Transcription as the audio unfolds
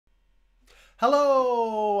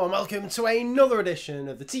Hello and welcome to another edition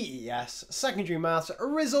of the TES Secondary Maths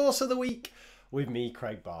Resource of the Week with me,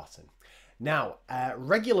 Craig Barton. Now,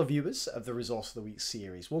 regular viewers of the Resource of the Week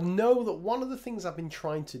series will know that one of the things I've been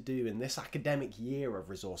trying to do in this academic year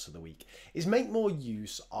of Resource of the Week is make more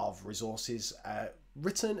use of resources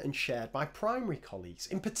written and shared by primary colleagues,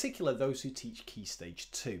 in particular those who teach Key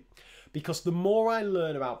Stage 2. Because the more I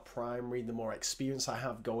learn about primary, the more experience I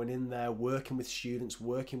have going in there, working with students,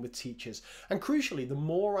 working with teachers, and crucially, the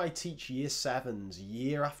more I teach year 7s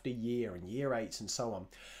year after year and year 8s and so on,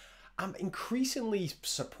 I'm increasingly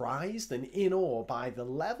surprised and in awe by the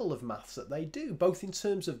level of maths that they do, both in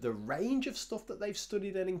terms of the range of stuff that they've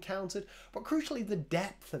studied and encountered, but crucially the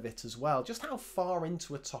depth of it as well, just how far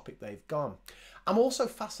into a topic they've gone. I'm also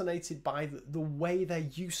fascinated by the way they're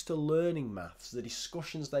used to learning maths, the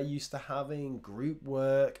discussions they're used to having, group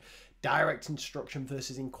work, direct instruction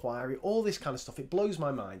versus inquiry, all this kind of stuff. It blows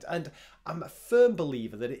my mind. And I'm a firm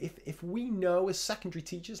believer that if we know as secondary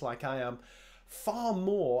teachers like I am, far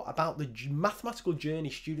more about the mathematical journey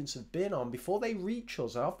students have been on before they reach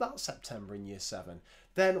us of that September in year 7,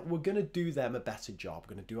 then we're going to do them a better job.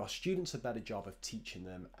 We're going to do our students a better job of teaching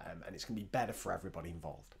them, and it's going to be better for everybody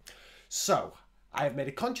involved. So I have made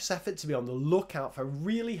a conscious effort to be on the lookout for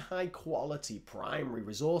really high quality primary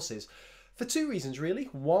resources for two reasons really.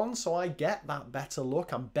 One, so I get that better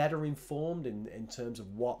look, I'm better informed in terms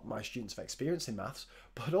of what my students have experienced in maths,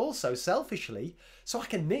 but also selfishly, so I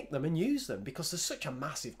can nick them and use them because there's such a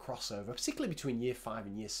massive crossover, particularly between year 5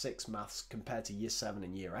 and year 6 maths compared to year 7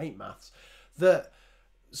 and year 8 maths, that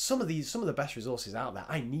some of the best resources out there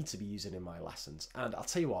I need to be using in my lessons. And I'll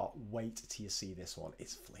tell you what, wait till you see this one.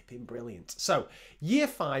 It's flipping brilliant. So year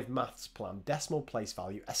 5 maths plan, decimal place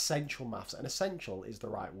value, essential maths, and essential is the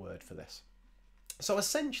right word for this. So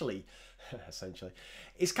essentially,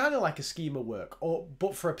 it's kind of like a scheme of work,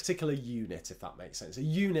 but for a particular unit, if that makes sense. A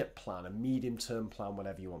unit plan, a medium-term plan,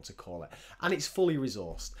 whatever you want to call it. And it's fully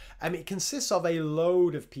resourced. It consists of a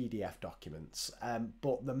load of PDF documents,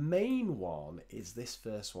 but the main one is this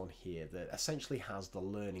first one here that essentially has the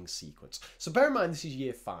learning sequence. So bear in mind, this is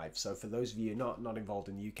year 5. So for those of you not involved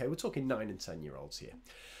in the UK, we're talking 9 and 10-year-olds here.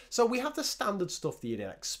 So we have the standard stuff that you'd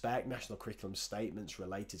expect, national curriculum statements,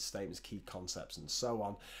 related statements, key concepts, and so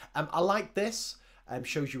on. I like this.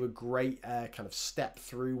 Shows you a great kind of step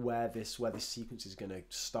through where this sequence is going to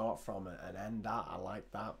start from and end at. I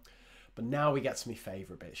like that. But now we get to my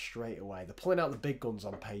favourite bit straight away. They're pulling out the big guns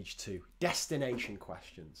on page 2. Destination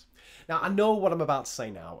questions. Now, I know what I'm about to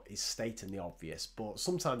say now is stating the obvious, but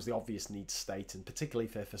sometimes the obvious needs stating, particularly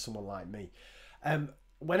for someone like me.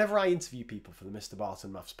 Whenever I interview people for the Mr.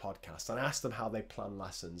 Barton Maths podcast and I ask them how they plan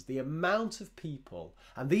lessons, the amount of people,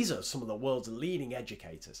 and these are some of the world's leading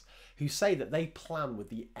educators, who say that they plan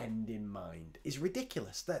with the end in mind is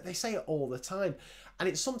ridiculous. They say it all the time. And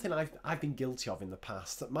it's something I've been guilty of in the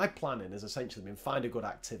past. That my planning has essentially been find a good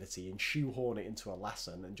activity and shoehorn it into a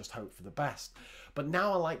lesson and just hope for the best. But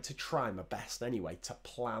now I like to try my best anyway to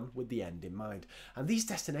plan with the end in mind. And these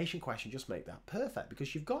destination questions just make that perfect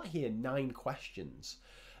because you've got here 9 questions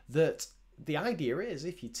that the idea is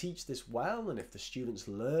if you teach this well and if the students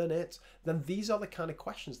learn it, then these are the kind of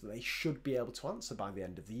questions that they should be able to answer by the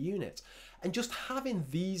end of the unit. And just having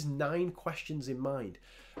these 9 questions in mind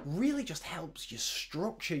really just helps you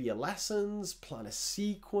structure your lessons, plan a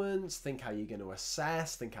sequence, think how you're going to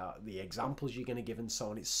assess, think how the examples you're going to give and so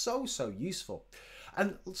on. It's so useful.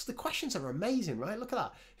 And the questions are amazing, right? Look at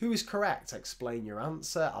that. Who is correct? Explain your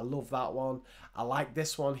answer. I love that one. I like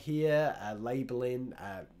this one here, labeling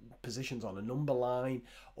positions on a number line,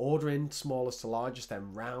 ordering smallest to largest,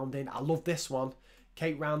 then rounding. I love this one.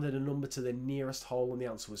 Kate rounded a number to the nearest whole and the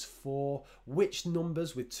answer was 4. Which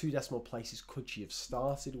numbers with 2 decimal places could she have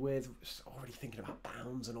started with? Already thinking about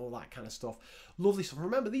bounds and all that kind of stuff. Lovely stuff.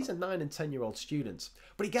 Remember, these are 9 and 10-year-old students.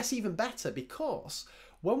 But it gets even better because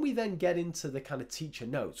when we then get into the kind of teacher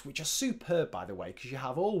notes, which are superb, by the way, because you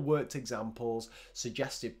have all worked examples,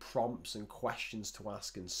 suggested prompts and questions to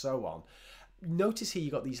ask and so on. Notice here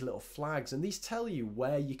you got these little flags and these tell you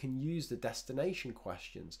where you can use the destination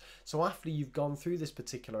questions. So after you've gone through this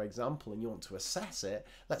particular example and you want to assess it,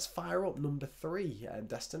 let's fire up number 3,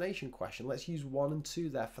 destination question. Let's use 1 and 2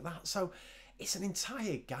 there for that. So it's an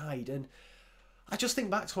entire guide, and I just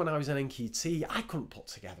think back to when I was in NQT, I couldn't put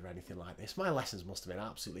together anything like this. My lessons must have been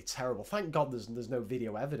absolutely terrible. Thank God there's no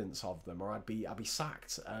video evidence of them, or I'd be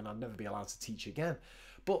sacked and I'd never be allowed to teach again.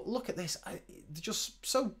 But look at this, they're just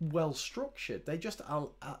so well structured. They just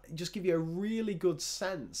give you a really good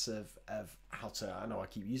sense of how to, I know I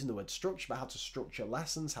keep using the word structure, but how to structure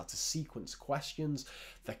lessons, how to sequence questions,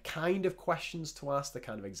 the kind of questions to ask, the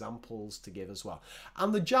kind of examples to give as well.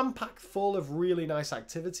 And the jam-packed full of really nice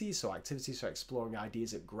activities, so activities for exploring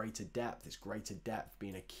ideas at greater depth. It's greater depth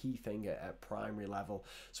being a key thing at primary level.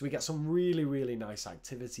 So we get some really, really nice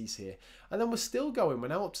activities here. And then we're still going, we're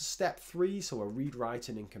now up to step 3, so we're read,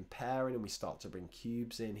 writing and comparing, and we start to bring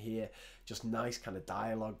cubes in here. Just nice kind of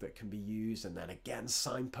dialogue that can be used, and then again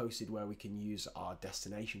signposted where we can use our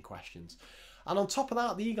destination questions. And on top of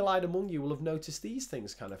that, the eagle-eyed among you will have noticed these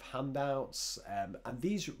things, kind of handouts, and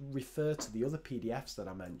these refer to the other PDFs that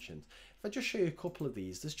I mentioned. If I just show you a couple of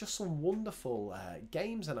these, there's just some wonderful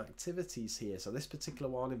games and activities here. So this particular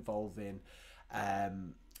one involving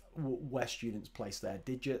where students place their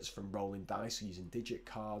digits from rolling dice or using digit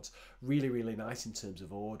cards. Really, really nice in terms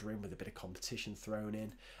of ordering with a bit of competition thrown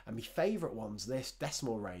in. And my favourite one's this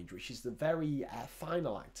decimal range, which is the very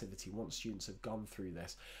final activity once students have gone through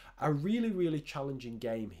this. A really, really challenging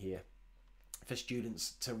game here for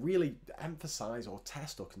students to really emphasise or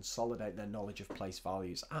test or consolidate their knowledge of place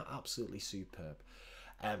values. Absolutely superb.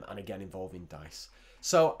 And again, involving dice.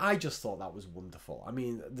 So I just thought that was wonderful. I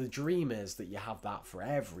mean, the dream is that you have that for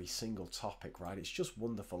every single topic, right? It's just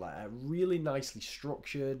wonderful. Really nicely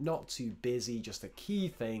structured, not too busy, just the key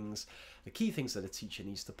things that a teacher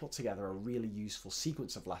needs to put together a really useful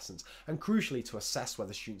sequence of lessons, and crucially to assess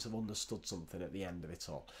whether students have understood something at the end of it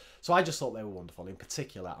all. So I just thought they were wonderful. In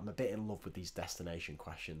particular, I'm a bit in love with these destination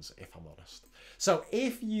questions, if I'm honest. So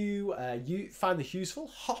if you find this useful,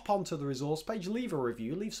 hop onto the resource page, leave a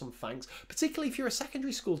review, leave some thanks, particularly if you're a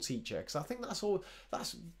secondary school teacher, because I think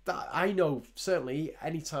that I know certainly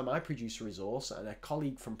anytime I produce a resource and a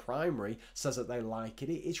colleague from primary says that they like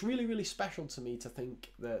it, it's really, really special to me to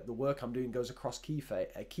think that the work I'm doing goes across key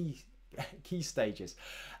stages,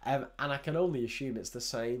 and I can only assume it's the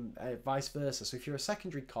same vice versa. So if you're a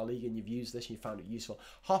secondary colleague and you've used this and you found it useful,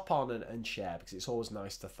 hop on and share, because it's always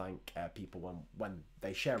nice to thank people when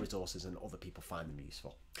they share resources and other people find them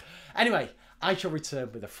useful. Anyway, I shall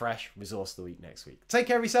return with a fresh resource of the week next week. Take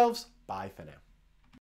care of yourselves. Bye for now.